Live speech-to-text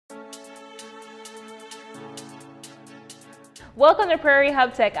Welcome to Prairie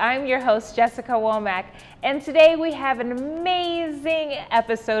Hubtech. I'm your host, Jessica Womack, and today we have an amazing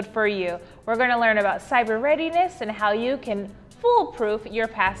episode for you. We're going to learn about cyber readiness and how you can foolproof your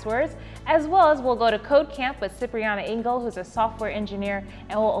passwords, as well as we'll go to Code Camp with Ciprianna Engel, who's a software engineer,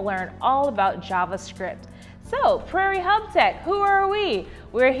 and we'll learn all about JavaScript. So, Prairie Hubtech, who are we?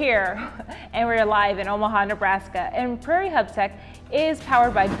 We're here, and we're live in Omaha, Nebraska, and Prairie Hubtech is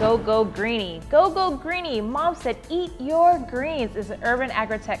powered by Go Greenie. Go Greenie, Mom said eat your greens, is an urban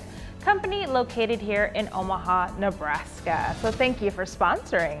agri-tech company located here in Omaha, Nebraska. So thank you for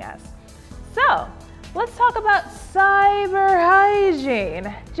sponsoring us. So, let's talk about cyber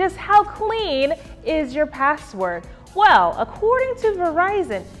hygiene. Just how clean is your password? Well, according to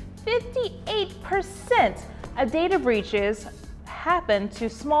Verizon, 58% of data breaches happen to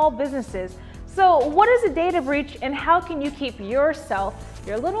small businesses. So what is a data breach and how can you keep yourself,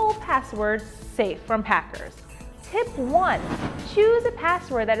 your little passwords, safe from hackers? Tip 1, choose a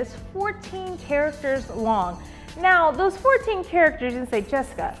password that is 14 characters long. Now, those 14 characters, you can say,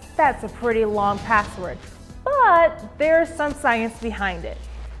 Jessica, that's a pretty long password, but there's some science behind it.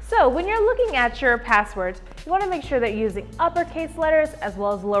 So when you're looking at your passwords, you want to make sure that you're using uppercase letters as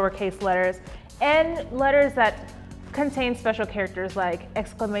well as lowercase letters and letters that contain special characters like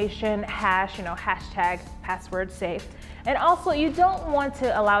exclamation, hash, hashtag, password safe. And also you don't want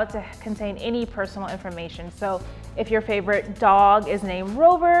to allow it to contain any personal information. So if your favorite dog is named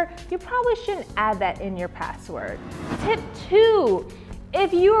Rover, you probably shouldn't add that in your password. Tip 2,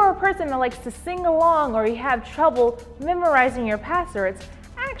 if you are a person that likes to sing along or you have trouble memorizing your passwords,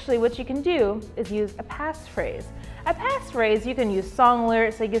 actually what you can do is use a passphrase. A passphrase, you can use song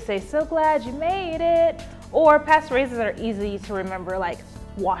lyrics, so you can say, so glad you made it, or passphrases that are easy to remember, like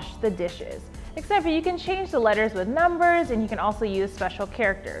wash the dishes. Except for you can change the letters with numbers, and you can also use special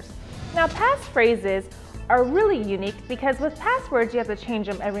characters. Now, passphrases are really unique because with passwords, you have to change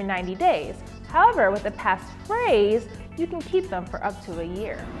them every 90 days. However, with a passphrase, you can keep them for up to a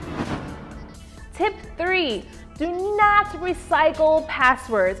year. Tip 3, do not recycle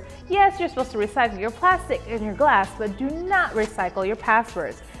passwords. Yes, you're supposed to recycle your plastic and your glass, but do not recycle your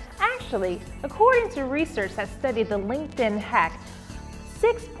passwords. Actually, according to research that studied the LinkedIn hack,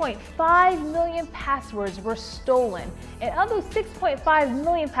 6.5 million passwords were stolen. And of those 6.5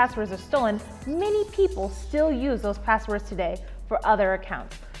 million passwords are stolen, many people still use those passwords today for other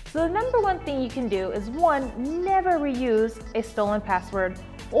accounts. So the number one thing you can do is 1, never reuse a stolen password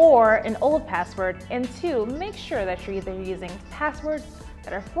or an old password, and 2, make sure that you're either using passwords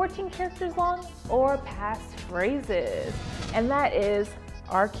that are 14 characters long or passphrases. And that is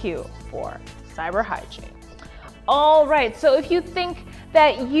our cue for cyber hygiene. All right, so if you think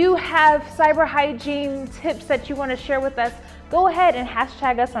that you have cyber hygiene tips that you want to share with us, go ahead and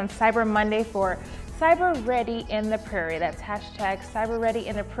hashtag us on Cyber Monday for Cyber Ready in the Prairie. That's hashtag Cyber Ready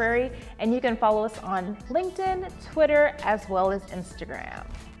in the Prairie, and you can follow us on LinkedIn, Twitter, as well as Instagram.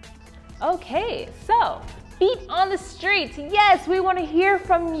 Okay, so feet on the street. Yes, we want to hear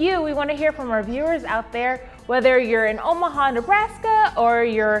from you. We want to hear from our viewers out there, whether you're in Omaha, Nebraska, or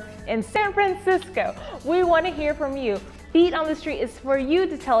you're in San Francisco. We want to hear from you. Feet on the street is for you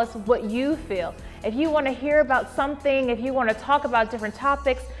to tell us what you feel. If you want to hear about something, if you want to talk about different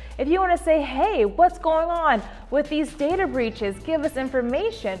topics, if you want to say, hey, what's going on with these data breaches, give us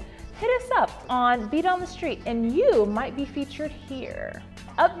information, hit us up on Beat on the Street and you might be featured here.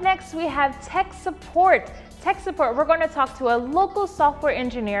 Up next, we have tech support. Tech support, we're going to talk to a local software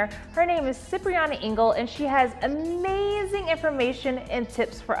engineer. Her name is Ciprianna Engel, and she has amazing information and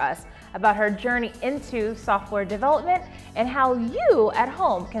tips for us about her journey into software development and how you at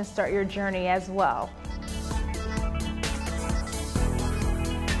home can start your journey as well.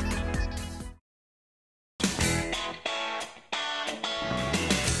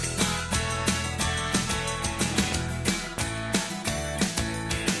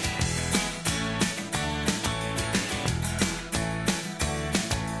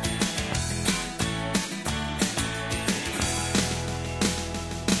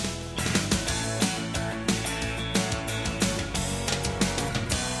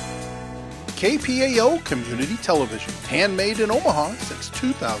 KPAO Community Television, handmade in Omaha since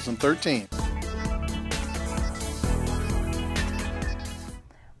 2013.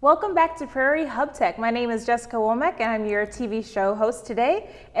 Welcome back to Prairie Hubtech. My name is Jessica Womack and I'm your TV show host today.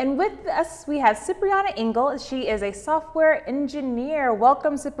 And with us we have Ciprianna Engel. She is a software engineer.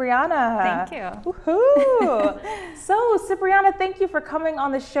 Welcome, Ciprianna. Thank you. Woohoo! So Ciprianna, thank you for coming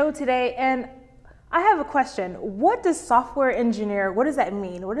on the show today. And I have a question. What does software engineer, what does that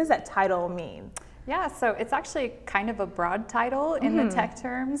mean? What does that title mean? Yeah, so it's actually kind of a broad title in the tech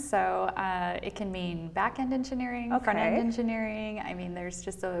terms. So it can mean back-end engineering, front-end engineering. I mean, there's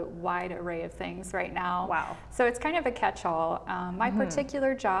just a wide array of things right now. Wow. So it's kind of a catch-all. My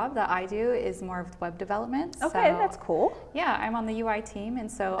particular job that I do is more of web development. Okay, so, that's cool. Yeah, I'm on the UI team, and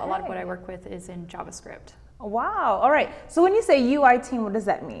so a lot of what I work with is in JavaScript. Wow. All right. So when you say UI team, what does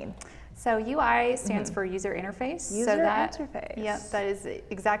that mean? So UI stands for user interface. User interface. Yep, that is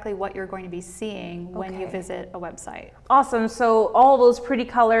exactly what you're going to be seeing when you visit a website. Awesome. So all those pretty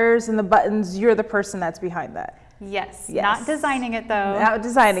colors and the buttons, you're the person that's behind that. Yes. Not designing it though. Not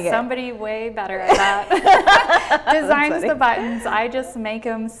designing it. Somebody way better at that designs the buttons. I just make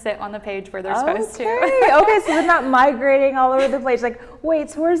them sit on the page where they're supposed to. Okay, so they're not migrating all over the place. Like, wait,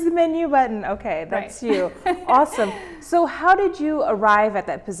 so where's the menu button? Okay, that's you. Awesome. So how did you arrive at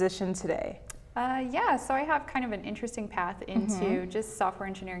that position today? Yeah, so I have kind of an interesting path into just software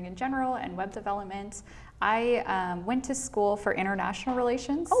engineering in general and web development. I went to school for international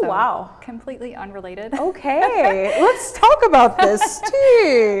relations. Oh, wow. Completely unrelated. Okay, let's talk about this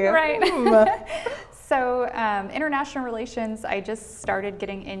too. Right. So international relations, I just started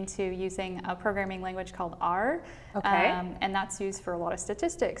getting into using a programming language called R. And that's used for a lot of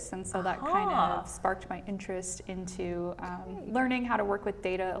statistics. And so that kind of sparked my interest into learning how to work with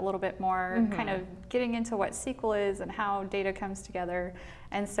data a little bit more, kind of getting into what SQL is and how data comes together.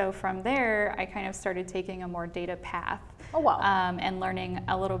 And so from there, I kind of started taking a more data path. Oh, wow. And learning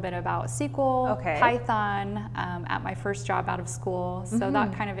a little bit about SQL, Python at my first job out of school. So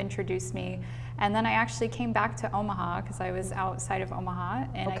that kind of introduced me. And then I actually came back to Omaha because I was outside of Omaha.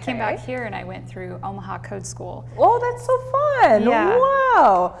 And I came back here and I went through Omaha Code School. Oh, that's so fun. Yeah.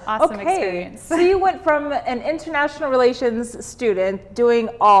 Wow. Awesome experience. So you went from an international relations student doing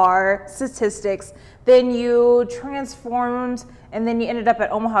R, statistics, then you transformed and then you ended up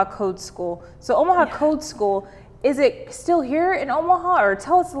at Omaha Code School. So Omaha Code School, is it still here in Omaha, or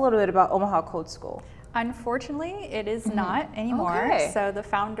tell us a little bit about Omaha Code School? Unfortunately, it is not anymore. So the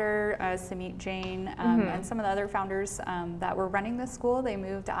founder, Samit Jain, and some of the other founders that were running the school, they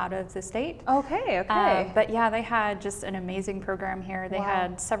moved out of the state. But yeah, they had just an amazing program here. They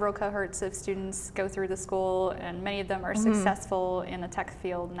had several cohorts of students go through the school, and many of them are successful in the tech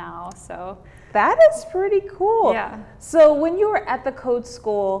field now. So that is pretty cool. Yeah. So when you were at the code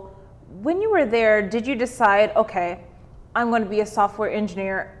school, when you were there, did you decide, okay, I'm going to be a software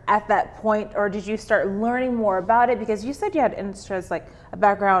engineer at that point, or did you start learning more about it? Because you said you had interests, like a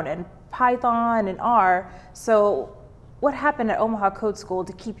background in Python and R. So what happened at Omaha Code School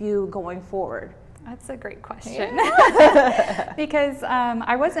to keep you going forward? That's a great question. Because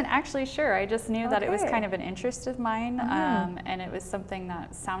I wasn't actually sure. I just knew that it was kind of an interest of mine, and it was something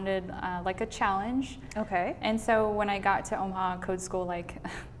that sounded like a challenge. And so when I got to Omaha Code School, like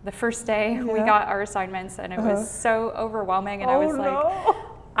the first day we got our assignments, and it was so overwhelming, and I was like,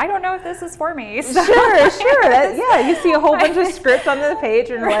 I don't know if this is for me. So Yeah, you see a whole bunch of script on the page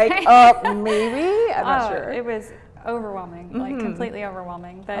and you're like, maybe? I'm not sure. It was overwhelming, like completely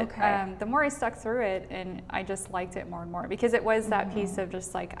overwhelming. But the more I stuck through it, and I just liked it more and more, because it was that piece of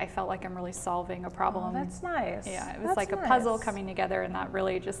just like, I felt like I'm really solving a problem. Oh, that's nice. Yeah, it was like a puzzle coming together, and that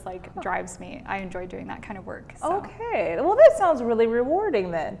really just like drives me. I enjoy doing that kind of work. So. Okay, well that sounds really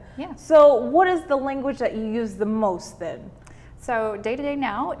rewarding then. Yeah. So what is the language that you use the most then? So day-to-day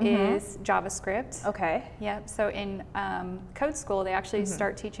now is JavaScript. Yep, so in code school, they actually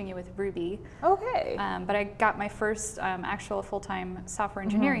start teaching you with Ruby. But I got my first actual full-time software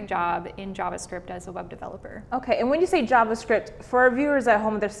engineering job in JavaScript as a web developer. And when you say JavaScript, for our viewers at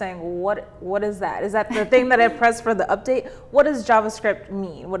home, they're saying, what is that? Is that the thing that I press for the update? What does JavaScript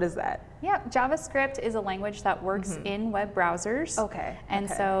mean? What is that? Yeah, JavaScript is a language that works in web browsers. And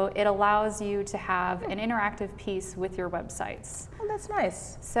so it allows you to have an interactive piece with your websites. Oh, that's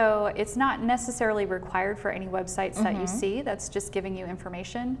nice. So it's not necessarily required for any websites that you see. That's just giving you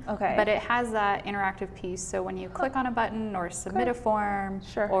information. But it has that interactive piece. So when you click on a button or submit a form,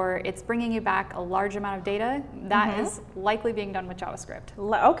 or it's bringing you back a large amount of data, that is likely being done with JavaScript.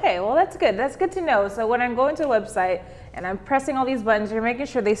 Okay, well that's good. That's good to know. So when I'm going to a website and I'm pressing all these buttons, you're making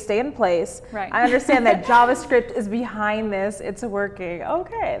sure they stay in place. I understand that JavaScript is behind this. It's working.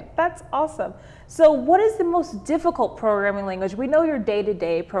 Okay, that's awesome. So what is the most difficult programming language? We know your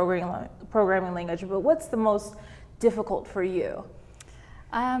day-to-day programming language, but what's the most difficult for you?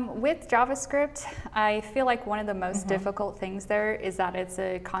 With JavaScript, I feel like one of the most difficult things there is that it's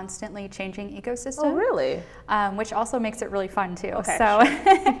a constantly changing ecosystem. Oh, really? Which also makes it really fun too. So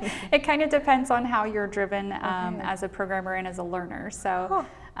it kind of depends on how you're driven as a programmer and as a learner. So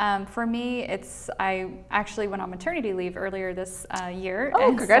For me, I actually went on maternity leave earlier this year.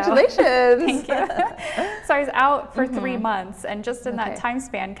 Oh, congratulations! Thank you. So I was out for 3 months, and just in that time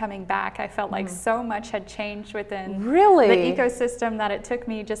span coming back, I felt like so much had changed within the ecosystem that it took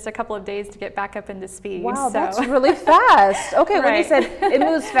me just a couple of days to get back up into speed. Wow, that's really fast. Okay, when you said it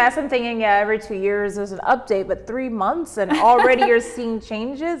moves fast, I'm thinking, yeah, every 2 years there's an update, but 3 months and already you're seeing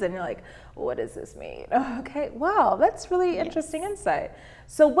changes, and you're like, what does this mean? Okay, wow, that's really interesting insight.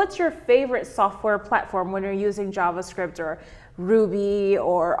 So what's your favorite software platform when you're using JavaScript or Ruby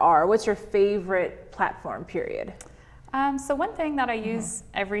or R? What's your favorite platform, period? So one thing that I use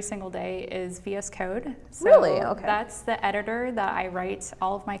every single day is VS Code. So really? Okay. That's the editor that I write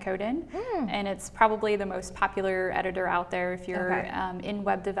all of my code in. And it's probably the most popular editor out there if you're in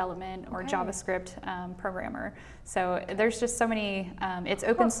web development or JavaScript programmer. So there's just so many, it's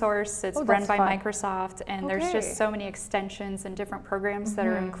open source, it's run by Microsoft, and there's just so many extensions and different programs that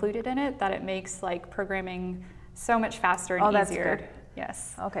are included in it that it makes like programming so much faster and easier. That's good.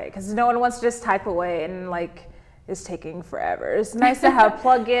 Yes. Okay, because no one wants to just type away and like, is taking forever. It's nice to have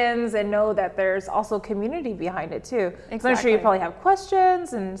plugins and know that there's also community behind it too. I'm sure you probably have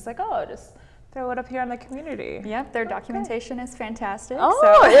questions and it's like, oh, just throw it up here in the community. Yep, their documentation is fantastic. Oh,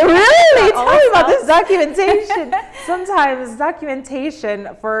 so really? Tell me about this documentation. Sometimes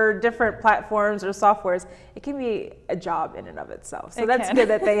documentation for different platforms or softwares, it can be a job in and of itself. So that's good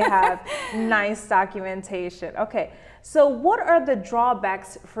that they have nice documentation. Okay. So what are the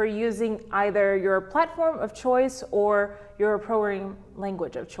drawbacks for using either your platform of choice or your programming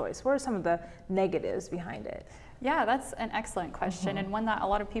language of choice? What are some of the negatives behind it? Yeah, that's an excellent question, and one that a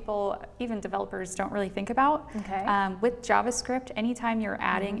lot of people, even developers, don't really think about. With JavaScript, anytime you're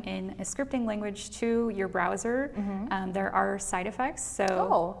adding in a scripting language to your browser, there are side effects.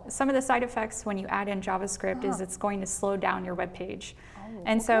 So some of the side effects when you add in JavaScript is it's going to slow down your web page.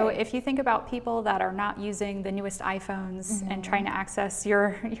 And so if you think about people that are not using the newest iPhones and trying to access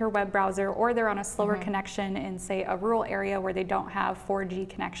your web browser, or they're on a slower connection in, say, a rural area where they don't have 4G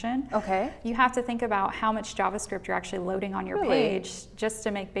connection, you have to think about how much JavaScript you're actually loading on your page just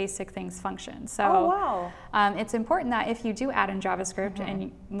to make basic things function. So it's important that if you do add in JavaScript,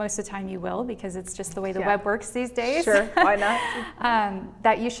 and most of the time you will because it's just the way the web works these days, why not?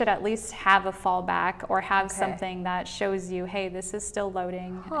 that you should at least have a fallback or have something that shows you, hey, this is still loading.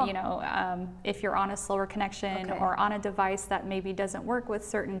 You know, if you're on a slower connection or on a device that maybe doesn't work with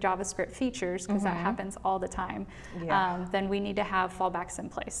certain JavaScript features, because that happens all the time, then we need to have fallbacks in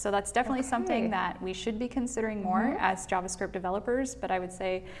place. So that's definitely something that we should be considering more as JavaScript developers. But I would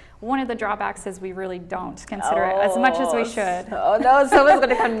say one of the drawbacks is we really don't consider it as much as we should. Oh no, someone's going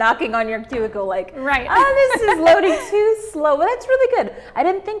to come knocking on your cubicle like, this is loading too slow. Well, that's really good. I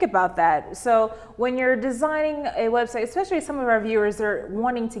didn't think about that. So when you're designing a website, especially some of our viewers are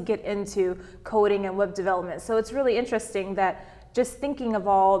wanting to get into coding and web development. So it's really interesting that just thinking of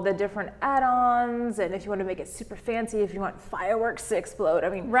all the different add-ons, and if you want to make it super fancy, if you want fireworks to explode, I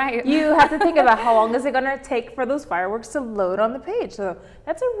mean, you have to think about how long is it going to take for those fireworks to load on the page. So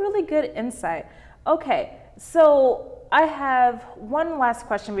that's a really good insight. Okay, so I have one last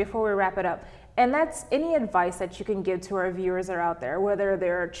question before we wrap it up. And that's any advice that you can give to our viewers that are out there, whether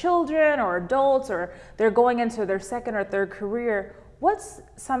they're children or adults or they're going into their second or third career. What's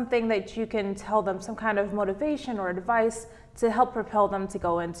something that you can tell them, some kind of motivation or advice to help propel them to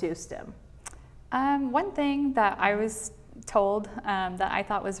go into STEM? One thing that I was told that I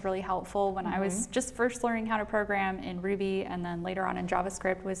thought was really helpful when I was just first learning how to program in Ruby and then later on in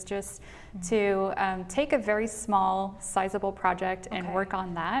JavaScript was just to take a very small, sizable project and work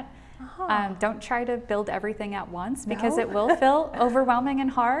on that. Don't try to build everything at once because it will feel overwhelming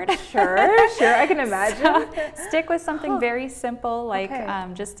and hard. Sure, I can imagine. So stick with something very simple, like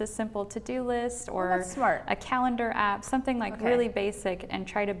just a simple to-do list or a calendar app, something like really basic, and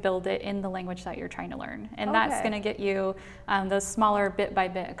try to build it in the language that you're trying to learn. And that's going to get you those smaller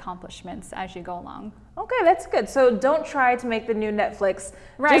bit-by-bit accomplishments as you go along. Okay, that's good. So don't try to make the new Netflix.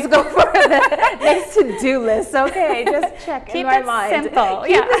 Just go for the next to-do list. Okay, just check in my mind. Keep it simple.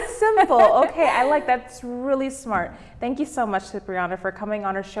 Keep it simple. Okay, I like that. That's really smart. Thank you so much, Ciprianna, for coming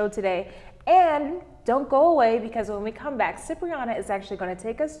on our show today. And don't go away, because when we come back, Ciprianna is actually going to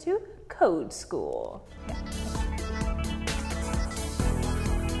take us to code school.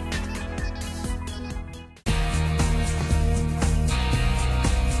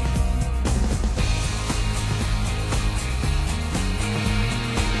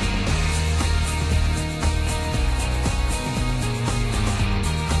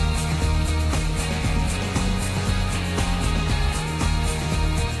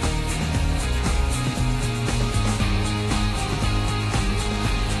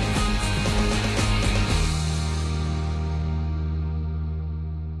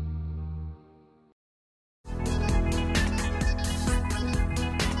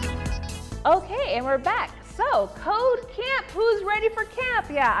 Okay, and we're back. So, Code Camp, who's ready for camp?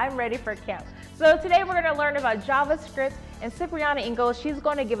 Yeah, I'm ready for camp. So today we're going to learn about JavaScript, and Ciprianna Engel, she's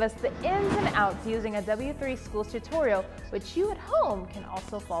going to give us the ins and outs using a W3 Schools tutorial, which you at home can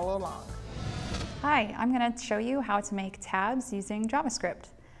also follow along. Hi, I'm going to show you how to make tabs using JavaScript.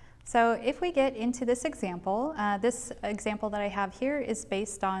 So if we get into this example that I have here is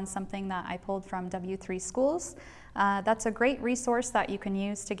based on something that I pulled from W3 Schools. That's a great resource that you can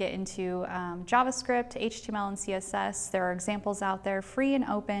use to get into JavaScript, HTML, and CSS. There are examples out there free and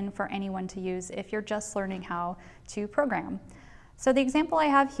open for anyone to use if you're just learning how to program. So the example I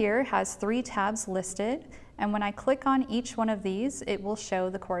have here has 3 tabs listed, and when I click on each one of these, it will show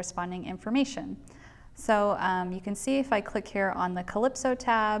the corresponding information. So you can see if I click here on the Calypso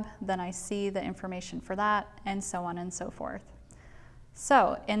tab, then I see the information for that, and so on and so forth.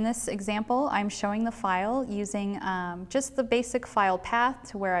 So in this example, I'm showing the file using just the basic file path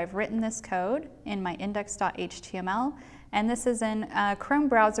to where I've written this code in my index.html, and this is in a Chrome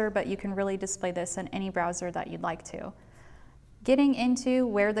browser, but you can really display this in any browser that you'd like to. Getting into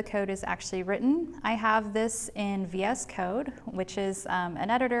where the code is actually written, I have this in VS Code, which is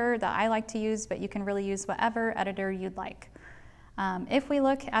an editor that I like to use, but you can really use whatever editor you'd like. If we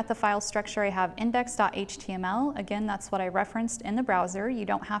look at the file structure, I have index.html. Again, that's what I referenced in the browser. You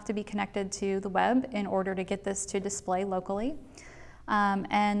don't have to be connected to the web in order to get this to display locally.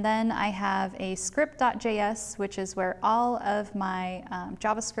 And then I have a script.js, which is where all of my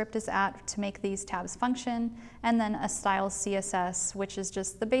JavaScript is at to make these tabs function, and then a style CSS, which is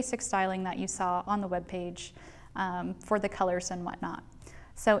just the basic styling that you saw on the web page for the colors and whatnot.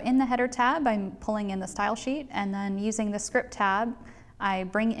 So in the header tab, I'm pulling in the style sheet, and then using the script tab, I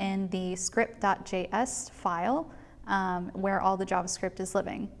bring in the script.js file where all the JavaScript is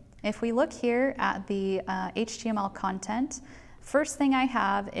living. If we look here at the HTML content, first thing I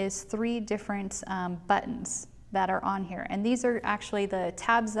have is 3 different buttons that are on here, and these are actually the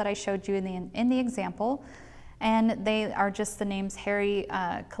tabs that I showed you in the example, and they are just the names Harry,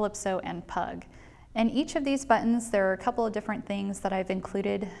 Calypso, and Pug. And each of these buttons, there are a couple of different things that I've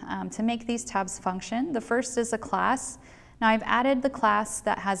included to make these tabs function. The first is a class. Now I've added the class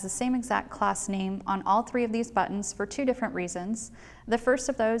that has the same exact class name on all 3 of these buttons for 2 different reasons. The first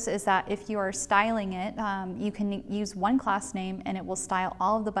of those is that if you are styling it, you can use one class name and it will style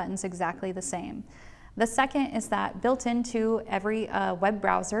all of the buttons exactly the same. The second is that built into every web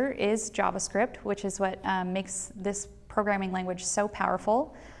browser is JavaScript, which is what makes this programming language so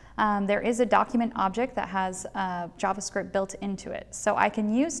powerful. There is a document object that has JavaScript built into it. So I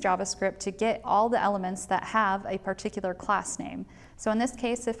can use JavaScript to get all the elements that have a particular class name. So in this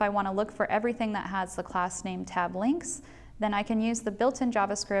case, if I want to look for everything that has the class name tab links, then I can use the built-in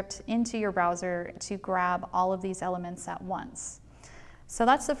JavaScript into your browser to grab all of these elements at once. So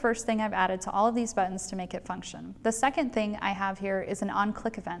that's the first thing I've added to all of these buttons to make it function. The second thing I have here is an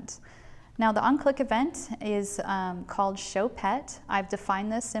onClick event. Now the onClick event is called showPet. I've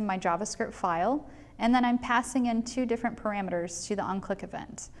defined this in my JavaScript file, and then I'm passing in 2 different parameters to the onClick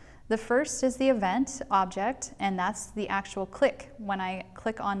event. The first is the event object, and that's the actual click when I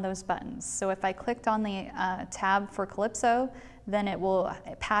click on those buttons. So if I clicked on the tab for Calypso, then it will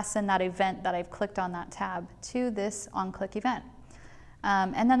pass in that event that I've clicked on that tab to this onClick event.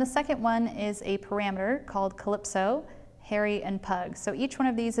 And then the second one is a parameter called Calypso, Harry, and Pug. So each one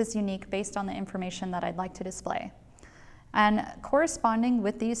of these is unique based on the information that I'd like to display. And corresponding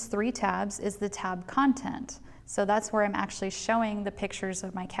with these 3 tabs is the tab content. So that's where I'm actually showing the pictures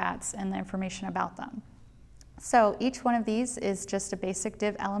of my cats and the information about them. So each one of these is just a basic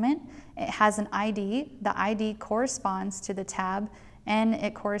div element. It has an ID. The ID corresponds to the tab, and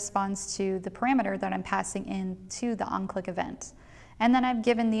it corresponds to the parameter that I'm passing in to the onClick event. And then I've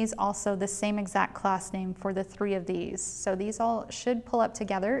given these also the same exact class name for the 3 of these. So these all should pull up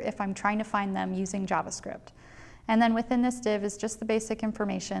together if I'm trying to find them using JavaScript. And then within this div is just the basic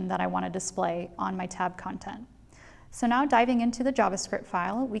information that I want to display on my tab content. So now diving into the JavaScript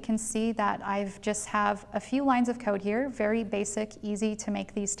file, we can see that I've just have a few lines of code here, very basic, easy to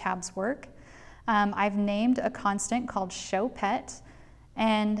make these tabs work. I've named a constant called showPet,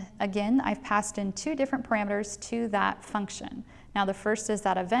 and again, I've passed in 2 different parameters to that function. Now the first is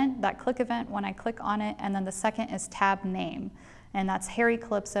that event, that click event when I click on it, and then the second is tab name, and that's Harry,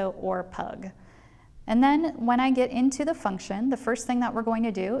 Calypso, or Pug. And then when I get into the function, the first thing that we're going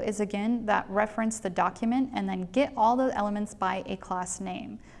to do is, again, that reference the document and then get all the elements by a class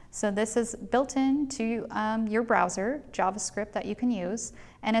name. So this is built into your browser, JavaScript that you can use,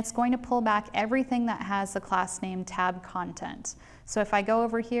 and it's going to pull back everything that has the class name tab content. So if I go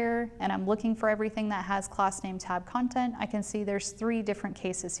over here and I'm looking for everything that has class name tab content, I can see there's 3 different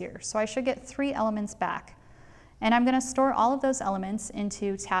cases here. So I should get 3 elements back. And I'm going to store all of those elements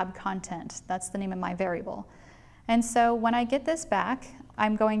into tab content. That's the name of my variable. And so when I get this back,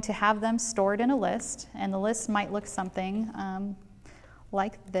 I'm going to have them stored in a list, and the list might look something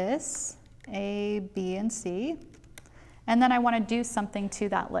like this, A, B, and C. And then I want to do something to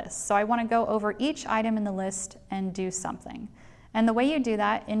that list. So I want to go over each item in the list and do something. And the way you do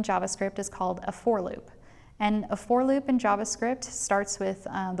that in JavaScript is called a for loop. And a for loop in JavaScript starts with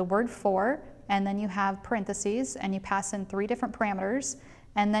the word for, and then you have parentheses, and you pass in 3 different parameters,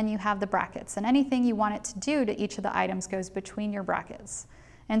 and then you have the brackets. And anything you want it to do to each of the items goes between your brackets.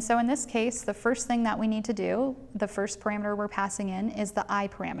 And so in this case, the first thing that we need to do, the first parameter we're passing in, is the I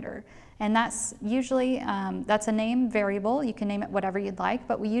parameter. And that's usually, that's a name variable. You can name it whatever you'd like,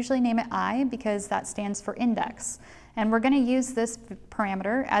 but we usually name it I because that stands for index. And we're going to use this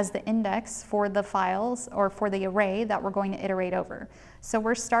parameter as the index for the files or for the array that we're going to iterate over. So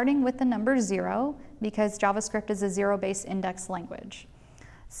we're starting with the number 0 because JavaScript is a 0-based index language.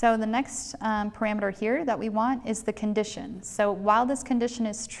 So the next parameter here that we want is the condition. So while this condition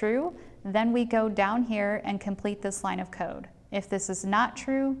is true, then we go down here and complete this line of code. If this is not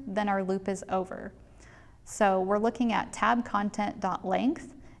true, then our loop is over. So we're looking at tab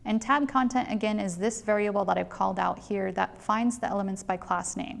content.length, and tab content again is this variable that I've called out here that finds the elements by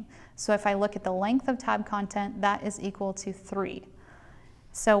class name. So if I look at the length of tab content, that is equal to 3.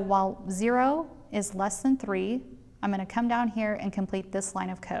 So while 0 is less than 3, I'm going to come down here and complete this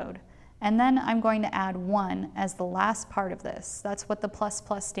line of code. And then I'm going to add 1 as the last part of this. That's what the plus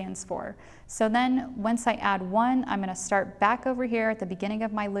plus stands for. So then once I add 1, I'm going to start back over here at the beginning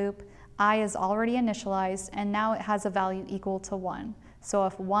of my loop. I is already initialized, and now it has a value equal to 1. So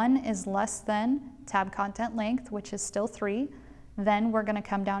if 1 is less than tab content length, which is still 3, then we're going to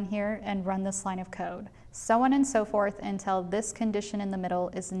come down here and run this line of code. So on and so forth until this condition in the middle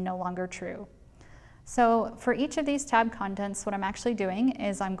is no longer true. So for each of these tab contents, what I'm actually doing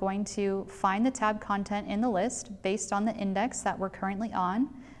is I'm going to find the tab content in the list based on the index that we're currently on.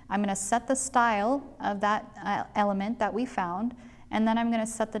 I'm going to set the style of that element that we found, and then I'm going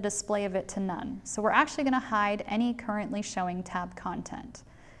to set the display of it to none. So we're actually going to hide any currently showing tab content.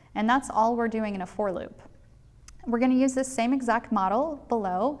 And that's all we're doing in a for loop. We're going to use this same exact model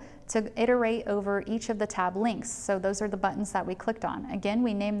below to iterate over each of the tab links. So those are the buttons that we clicked on. Again,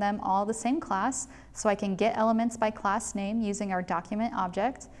 we name them all the same class, so I can get elements by class name using our document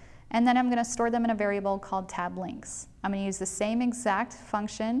object, and then I'm going to store them in a variable called tab links. I'm going to use the same exact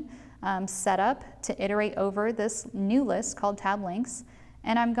function setup to iterate over this new list called tab links,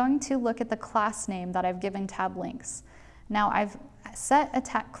 and I'm going to look at the class name that I've given tab links. Now I've set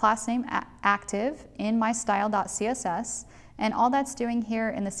a class name active in my style.css, and all that's doing here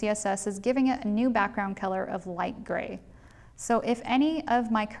in the CSS is giving it a new background color of light gray. So if any of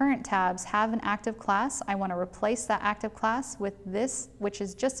my current tabs have an active class, I want to replace that active class with this, which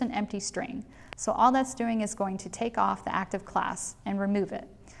is just an empty string. So all that's doing is going to take off the active class and remove it.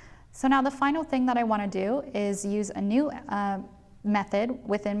 So now the final thing that I want to do is use a new method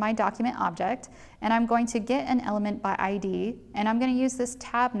within my document object, and I'm going to get an element by ID, and I'm going to use this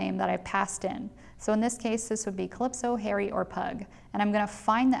tab name that I passed in. So in this case, this would be Calypso, Harry, or Pug, and I'm going to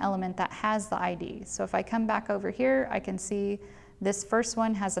find the element that has the ID. So if I come back over here, I can see this first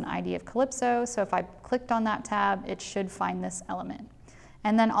one has an ID of Calypso, so if I clicked on that tab, it should find this element.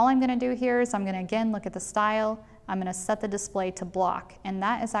 And then all I'm going to do here is I'm going to again look at the style, I'm going to set the display to block, and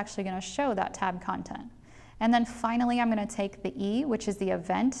that is actually going to show that tab content. And then finally, I'm going to take the E, which is the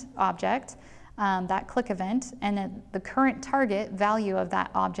event object, that click event, and then the current target value of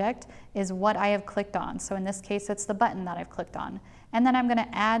that object is what I have clicked on. So in this case, it's the button that I've clicked on. And then I'm going to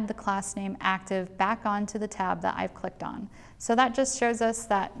add the class name active back onto the tab that I've clicked on. So that just shows us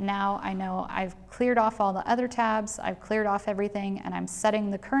that now I know I've cleared off all the other tabs, I've cleared off everything, and I'm setting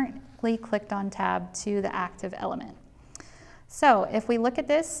the currently clicked on tab to the active element. So if we look at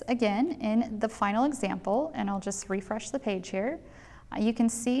this again in the final example, and I'll just refresh the page here, you can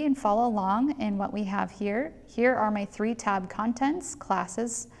see and follow along in what we have here. Here are my 3 tab contents,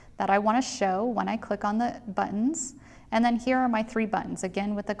 classes, that I want to show when I click on the buttons. And then here are my 3 buttons,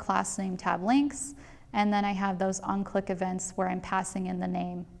 again with the class name tab links, and then I have those on-click events where I'm passing in the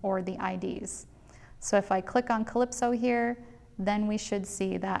name or the IDs. So if I click on Calypso here, then we should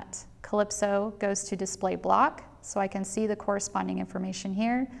see that Calypso goes to display block, so I can see the corresponding information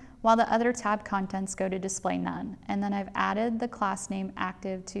here, while the other tab contents go to display none. And then I've added the class name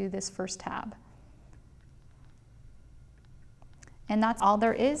active to this first tab. And that's all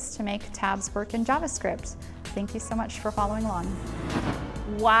there is to make tabs work in JavaScript. Thank you so much for following along.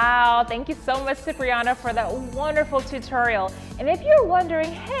 Wow, thank you so much, Ciprianna, for that wonderful tutorial. And if you're wondering,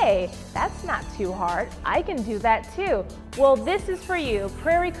 hey, that's not too hard, I can do that too. Well, this is for you,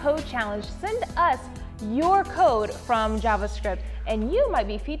 Prairie Code Challenge. Send us your code from JavaScript, and you might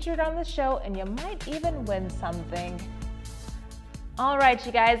be featured on the show, and you might even win something. All right,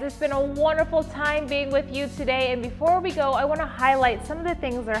 you guys, it's been a wonderful time being with you today. And before we go, I want to highlight some of the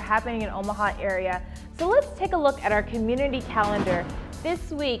things that are happening in Omaha area. So let's take a look at our community calendar.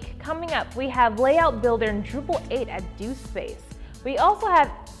 This week, coming up, we have Layout Builder in Drupal 8 at DoSpace. We also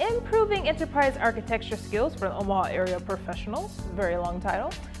have Improving Enterprise Architecture Skills for the Omaha area professionals. Very long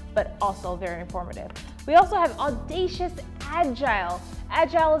title, but also very informative. We also have Audacious Agile.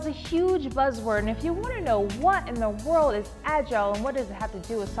 Agile is a huge buzzword, and if you want to know what in the world is Agile and what does it have to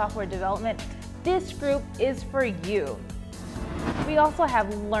do with software development, this group is for you. We also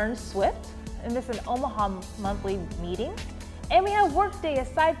have Learn Swift, and this is an Omaha monthly meeting. And we have Workday, a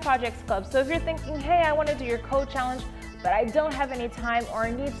side projects club. So if you're thinking, hey, I want to do your code challenge, but I don't have any time or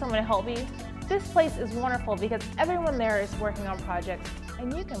I need someone to help me, this place is wonderful because everyone there is working on projects,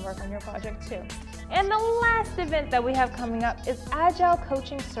 and you can work on your project too. And the last event that we have coming up is Agile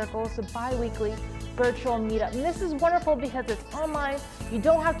Coaching Circles, a bi-weekly virtual meetup. And this is wonderful because it's online. You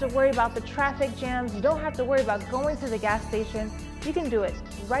don't have to worry about the traffic jams. You don't have to worry about going to the gas station. You can do it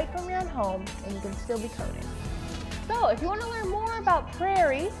right from your own home, and you can still be coding. So if you want to learn more about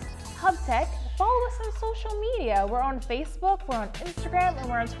Prairie Hubtech, follow us on social media. We're on Facebook, we're on Instagram, and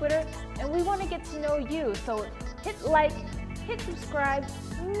we're on Twitter, and we want to get to know you. So hit like, hit subscribe,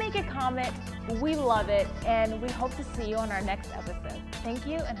 make a comment. We love it, and we hope to see you on our next episode. Thank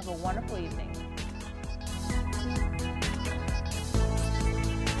you, and have a wonderful evening.